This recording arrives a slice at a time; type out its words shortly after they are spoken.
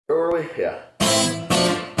early, yeah.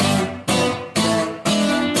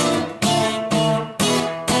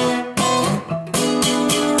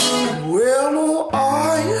 Well,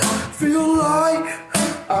 I feel like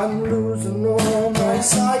I'm losing all my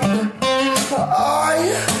sight. I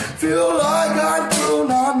feel like I do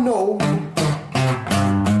not know.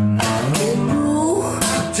 Can you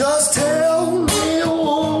just tell me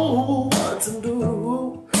what to do?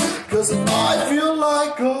 'Cause I feel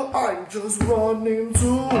like I'm just running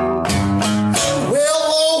too. Well,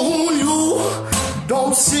 oh, you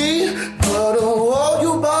don't see, but oh,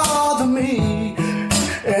 you bother me.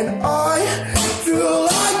 And I feel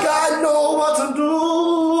like I know what to do.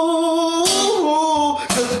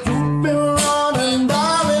 'Cause you've been running,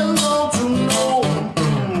 darling, don't you know?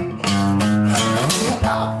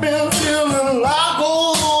 I've been feeling like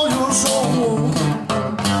all your soul.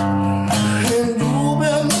 And you've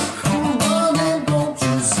been running, don't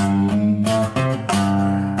you see?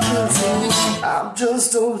 'Cause I'm just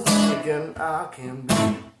so thinking I can be.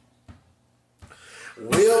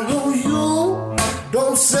 Well, no, you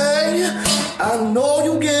don't say, I know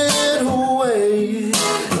you get away.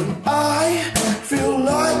 And I feel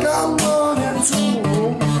like I'm running too.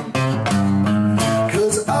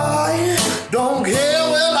 'Cause I don't care,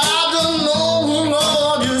 well, I don't know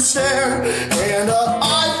what you stare. And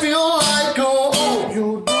I feel like, oh, you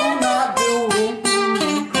do not do.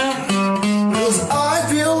 'Cause I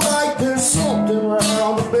feel like there's something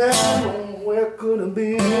around the bend. Where could it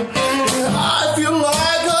be? And I feel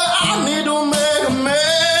like I need to make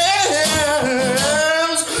amends.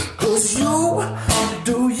 'Cause you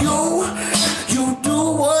do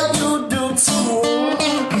what you do too.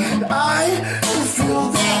 I feel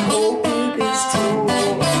that hope is true.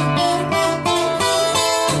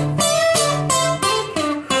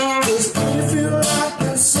 'Cause I feel like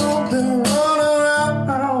there's something running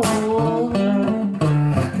around.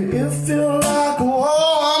 It feel like,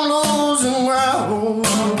 oh, I'm losing ground.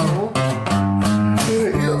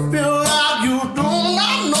 It feel like you do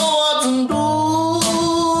not know what to do.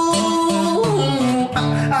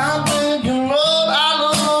 I'm thinking, Lord, I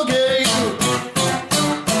look at you.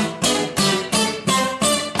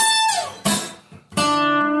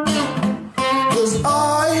 'Cause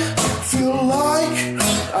I feel like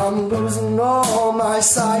I'm losing all my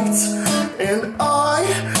sight. And I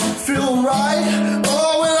feel right,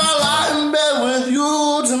 oh, when I lie in bed with you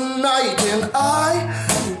tonight. And I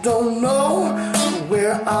don't know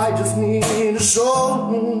where I just need a show.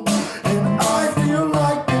 And I feel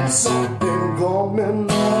like there's something coming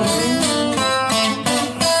on.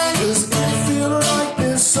 'Cause I feel like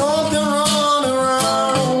there's something running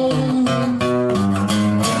around.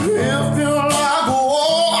 It feel like,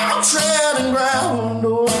 oh, I'm treading ground.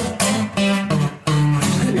 Oh.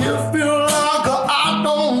 It feel like I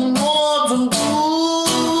don't know what to do.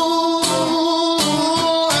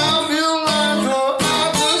 I feel like I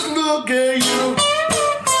just look at you.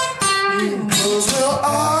 'Cause well,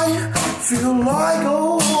 I feel like,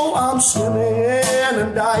 oh, I'm swimming in a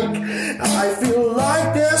dike. I feel like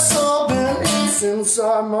there's something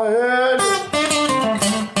inside my head.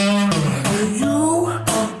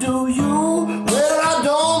 Do you? Well, I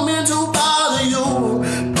don't mean to bother you,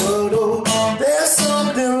 but oh, there's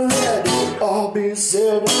something let it all be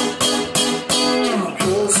said.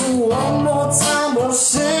 'Cause one more time I'll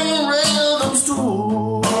say